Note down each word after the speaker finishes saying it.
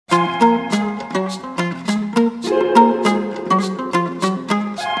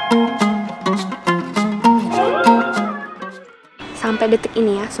sampai detik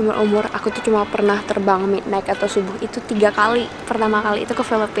ini ya, seumur umur aku tuh cuma pernah terbang midnight atau subuh itu 3 kali. Pertama kali itu ke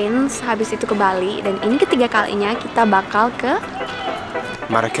Philippines, habis itu ke Bali, dan ini ketiga kalinya kita bakal ke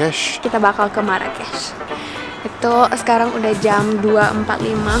Marrakech. Kita bakal ke Marrakech. Itu sekarang udah jam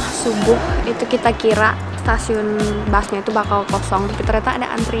 2.45 subuh. Itu kita kira stasiun busnya itu bakal kosong, tapi ternyata ada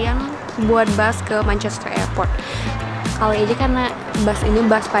antrian buat bus ke Manchester Airport. Kali aja karena bus ini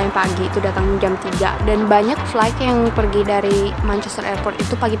bus paling pagi, itu datang jam 3, dan banyak flight yang pergi dari Manchester Airport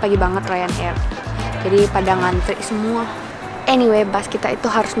itu pagi-pagi banget, Ryanair. Jadi pada ngantri semua. Anyway, bus kita itu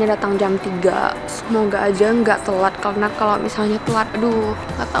harusnya datang jam 3. Semoga aja nggak telat, karena kalau misalnya telat, aduh,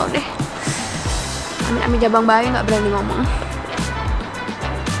 nggak tahu deh. Amin jabang bayi, nggak berani ngomong.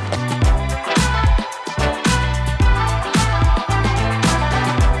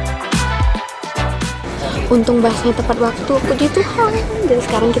 Untung busnya tepat waktu, puji Tuhan. Dan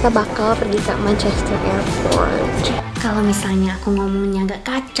sekarang kita bakal pergi ke Manchester Airport. Kalau misalnya aku ngomongnya agak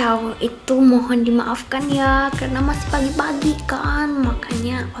kacau, itu mohon dimaafkan ya, karena masih pagi-pagi kan,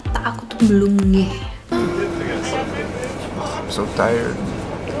 makanya otak aku tuh belum nih. I'm so tired.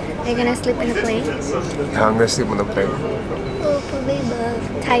 Are you gonna sleep in the plane? Yeah, I'm gonna sleep on the plane. Oh, poor baby.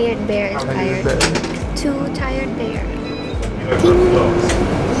 Tired bear is tired. Too tired bear.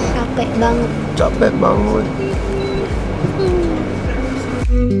 Capek banget. Capek banget.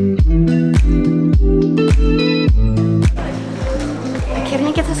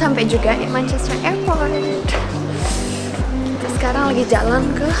 Akhirnya kita sampai juga di Manchester Airport. Kita sekarang lagi jalan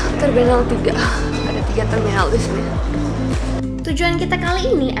ke Terminal 3. Ada 3 terminal di sini. Tujuan kita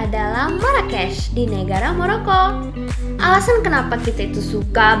kali ini adalah Marrakech di Negara Maroko. Alasan kenapa kita itu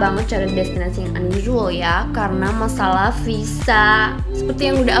suka banget cari destinasi yang unusual ya, karena masalah visa. Seperti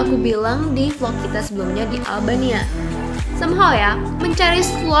yang udah aku bilang di vlog kita sebelumnya di Albania. Somehow ya, mencari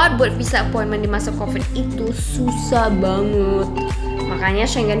slot buat visa appointment di masa COVID itu susah banget. Makanya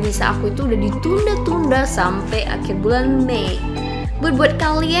Schengen visa aku itu udah ditunda-tunda sampai akhir bulan Mei. Buat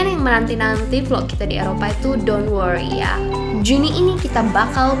kalian yang menanti-nanti vlog kita di Eropa itu, don't worry ya. Juni ini kita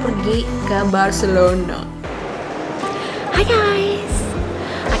bakal pergi ke Barcelona. Hai guys,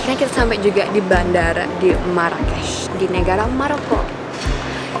 akhirnya kita sampai juga di bandara di Marrakech di negara Maroko.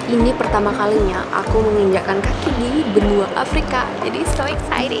 Ini pertama kalinya aku menginjakkan kaki di benua Afrika, jadi so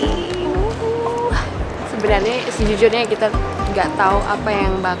exciting. Sebenarnya sejujurnya kita nggak tahu apa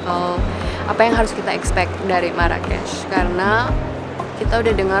yang harus kita expect dari Marrakech, karena kita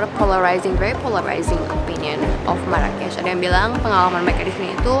udah dengar very polarizing opinion of Marrakech. Ada yang bilang pengalaman mereka di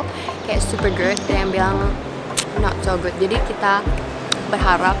sini itu kayak super good, ada yang bilang not so good. Jadi kita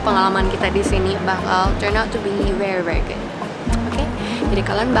berharap pengalaman kita di sini bakal turn out to be very good. Oke? Jadi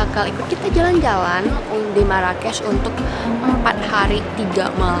kalian bakal ikut kita jalan-jalan di Marrakech untuk 4 hari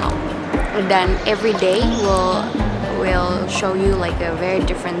 3 malam. Dan every day will show you like a very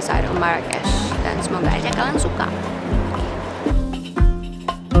different side of Marrakech. Dan semoga aja kalian suka.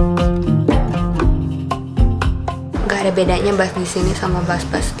 Gak ada bedanya bus di sini sama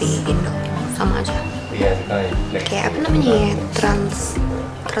bus-bus di Indo, sama aja. Kayak apa namanya ya,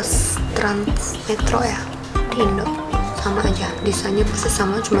 trans metro ya di Indo, sama aja. Desainnya pasti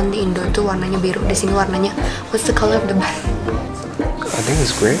sama, cuman di Indo tuh warnanya biru, di sini warnanya what's the color of the bus? I think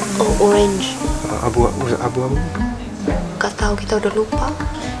it's gray. Oh, orange. Abu-abu. Gak tahu, kita udah lupa.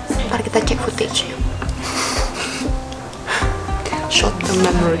 Ntar kita cek footage-nya. Short term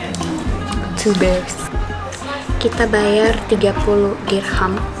memory. 2 bears. Kita bayar 30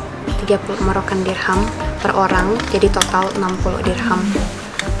 dirham, 30 Marokan dirham per orang, jadi total 60 dirham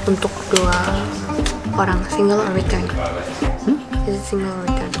untuk 2 orang, single or return. Is it single or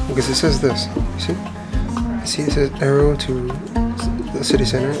return? Because it says this, you see? It says arrow to the city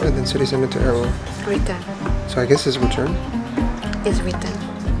center, and then city center to arrow. Return. So I guess it's return? Is return.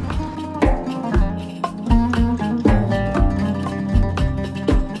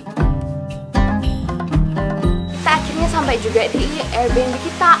 Sampai juga di Airbnb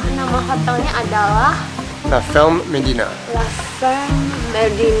kita. Nama hotelnya adalah La Ferme Medina. La Ferme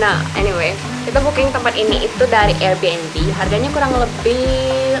Medina. Anyway, kita booking tempat ini itu dari Airbnb. Harganya kurang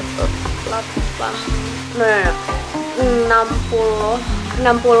lebih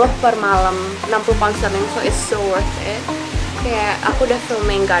 60 per malam, 60 pound sterling, so it's so worth it. Kayak aku udah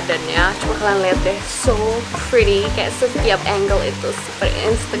filming garden ya, coba kalian lihat deh, so pretty. Kayak setiap angle itu super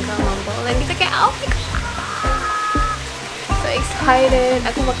instagramable, dan kita kayak oh my god, excited.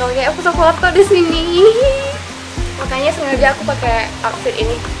 Aku bakal kayak foto-foto di sini. Makanya sengaja aku pakai outfit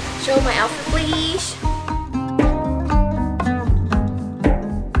ini. Show my outfit please.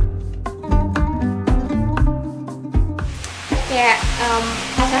 Kayak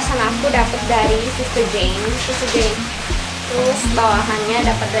atasan aku dapat dari Sister Jane. Terus bawahannya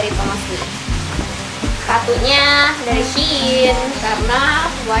dapat dari Thomas Lee. Sepatunya dari Shein, karena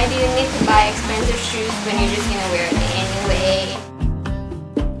why do you need to buy expensive shoes when you're just gonna wear it anyway?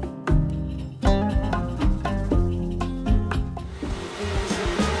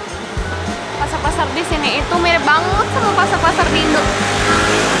 Pasar-pasar di sini itu mirip banget sama pasar-pasar di Indo.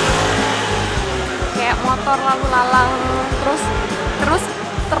 Kayak motor lalu lalang, terus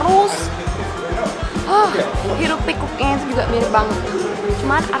hiruk pikuknya itu juga mirip banget.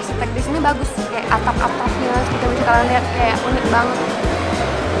 Cuman arsitek di sini bagus, kayak atap-atapnya seperti yang kalian lihat, kayak unik banget.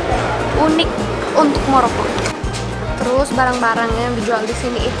 Unik untuk Maroko. Terus barang-barangnya yang dijual di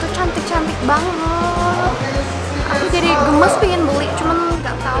sini itu cantik-cantik banget. Aku jadi gemes pengen beli, cuman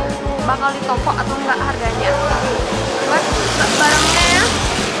nggak tahu bakal di toko atau nggak harganya. Buat barangnya ya.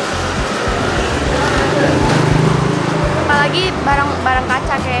 Apalagi barang-barang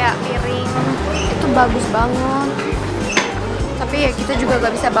kaca kayak piring itu bagus banget. Tapi ya kita juga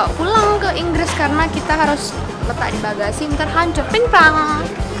gak bisa bawa pulang ke Inggris karena kita harus letak di bagasi, ntar hancur pingpang.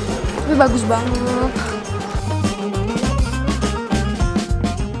 Tapi bagus banget.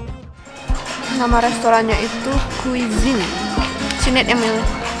 Nama restorannya itu Cuisine. Sinet yang milih,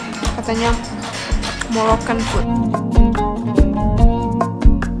 katanya Moroccan food.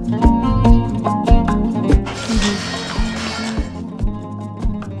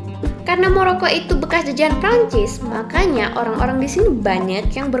 Karena Maroko itu bekas jajahan Prancis, makanya orang-orang di sini banyak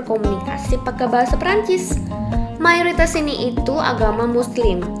yang berkomunikasi pakai bahasa Prancis. Mayoritas sini itu agama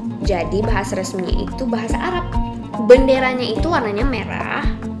Muslim, jadi bahasa resminya itu bahasa Arab. Benderanya itu warnanya merah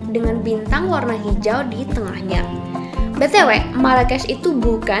dengan bintang warna hijau di tengahnya. BTW, Marrakesh itu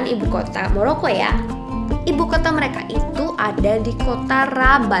bukan ibu kota Maroko ya. Ibu kota mereka itu ada di kota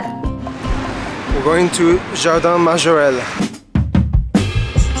Rabat. We're going to Jardin Majorelle.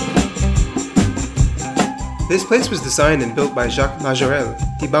 This place was designed and built by Jacques Majorelle.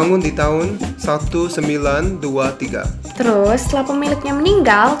 Dibangun di tahun 1923. Terus setelah pemiliknya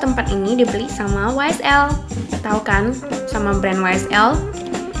meninggal, tempat ini dibeli sama YSL. Tahu kan sama brand YSL?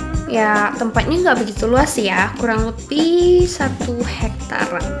 Ya tempatnya nggak begitu luas ya, kurang lebih 1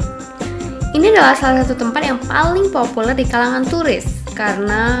 hektaran. Ini adalah salah satu tempat yang paling populer di kalangan turis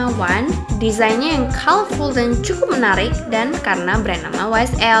karena one, desainnya yang colorful dan cukup menarik, dan karena brand nama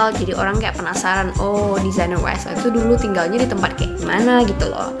YSL, jadi orang kayak penasaran, oh desainer YSL itu dulu tinggalnya di tempat kayak gimana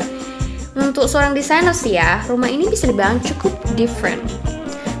gitu loh. Untuk seorang desainer sih ya, rumah ini bisa dibilang cukup different.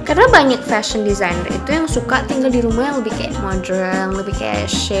 Karena banyak fashion designer itu yang suka tinggal di rumah yang lebih kayak modern, lebih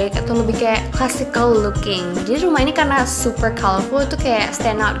kayak chic, atau lebih kayak classical looking. Jadi rumah ini karena super colorful itu kayak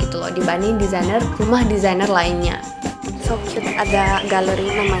stand out gitu loh dibanding rumah desainer lainnya. So cute, ada galeri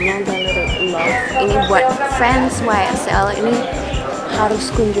namanya Galeri Love. Ini buat fans YSL, ini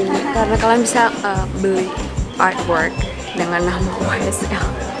harus kunjungi karena kalian bisa beli artwork dengan nama YSL.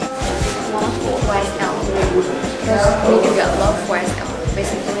 Love YSL. Terus ini juga Love YSL.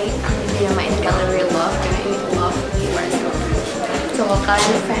 Basically dinamain Galeri Love karena ini Love YSL. So kalau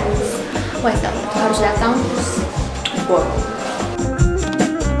kalian fans YSL harus datang terus wow.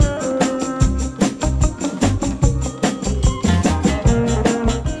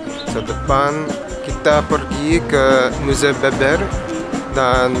 Depan kita pergi ke Musee Berber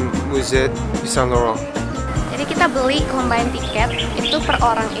dan Musee YSL. Jadi kita beli combine tiket itu per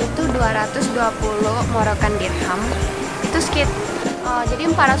orang itu 220 Moroccan dirham. Itu sekitar jadi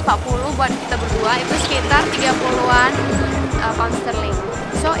 440 buat kita berdua, itu sekitar 30-an pound sterling.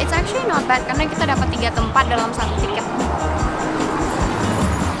 So it's actually not bad karena kita dapat 3 tempat dalam satu tiket.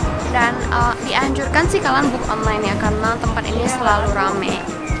 Dan dianjurkan sih kalian book online ya karena tempat ini selalu rame.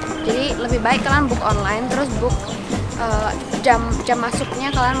 Jadi lebih baik kalian book online, terus book jam masuknya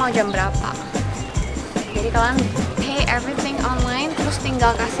kalian mau jam berapa. Jadi kalian pay everything online, terus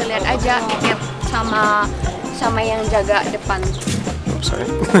tinggal kasih lihat aja tiket sama yang jaga depan. Sorry.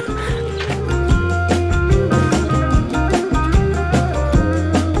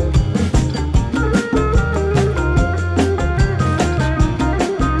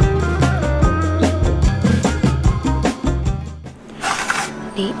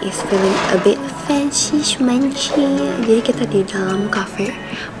 Is feeling a bit fancy schmancy. Jadi kita di dalam cafe.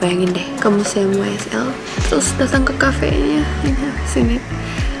 Bayangin deh ke Museum YSL terus datang ke kafenya sini.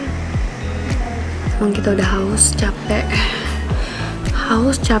 Emang kita udah haus, capek,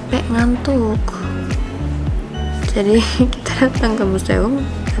 ngantuk. Jadi kita datang ke museum,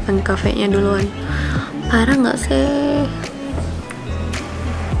 datang ke kafenya duluan. Parah nggak sih?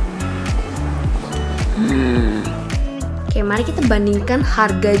 Oke, mari kita bandingkan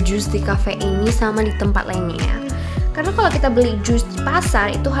harga jus di cafe ini sama di tempat lainnya ya. Karena kalau kita beli jus di pasar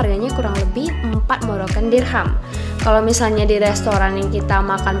itu harganya kurang lebih 4 Moroccan dirham. Kalau misalnya di restoran yang kita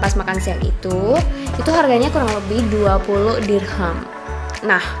makan pas makan siang itu harganya kurang lebih 20 dirham.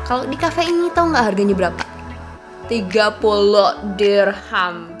 Nah, kalau di cafe ini tahu nggak harganya berapa? 30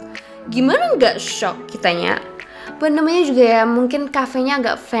 dirham. Gimana nggak shock kitanya? Namanya juga ya mungkin kafenya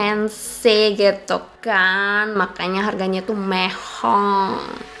agak fancy gitu kan, makanya harganya tuh mehong.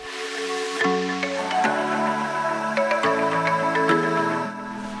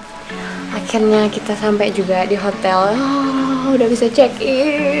 Akhirnya kita sampai juga di hotel. Udah bisa check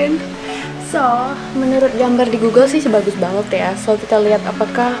in. So, menurut gambar di Google sih sebagus banget ya. So, kita lihat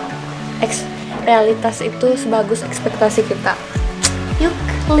apakah realitas itu sebagus ekspektasi kita. Yuk,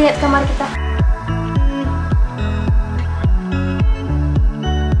 lihat kamar kita.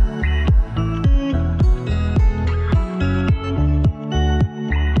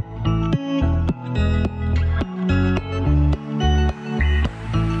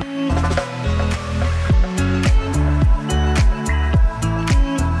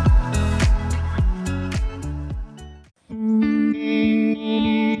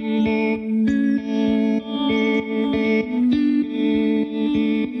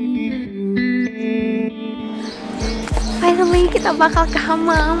 Finally kita bakal ke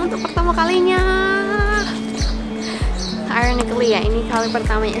Hammam untuk pertama kalinya. Ironically ya, ini kali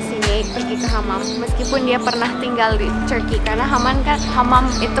pertamanya sini pergi ke Hammam, meskipun dia pernah tinggal di Turkey, karena Hammam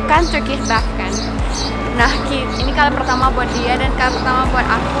itu kan Turkish bath kan. Nah, ini kali pertama buat dia dan kali pertama buat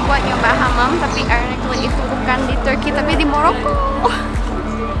aku buat nyoba Hammam, tapi ironically itu bukan di Turkey tapi di Maroko.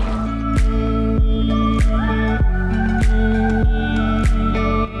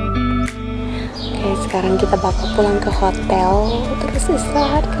 Oke, sekarang kita bakal pulang ke hotel terus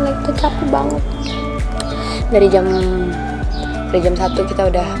istirahat karena itu capek banget. Dari jam 1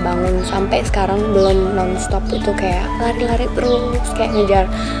 kita udah bangun sampai sekarang belum non-stop, itu kayak lari-lari terus, kayak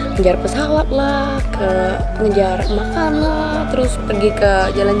ngejar pesawat lah, ngejar makan lah, terus pergi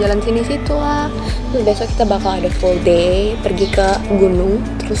ke jalan-jalan sini-situ lah. Terus besok kita bakal ada full day pergi ke gunung,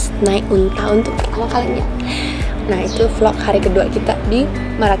 terus naik unta untuk pertama kalinya. Nah, itu vlog hari kedua kita di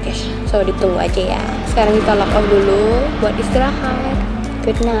Marrakesh. So, ditunggu aja ya. Sekarang kita log off dulu buat istirahat.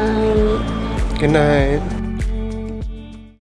 Good night. Good night.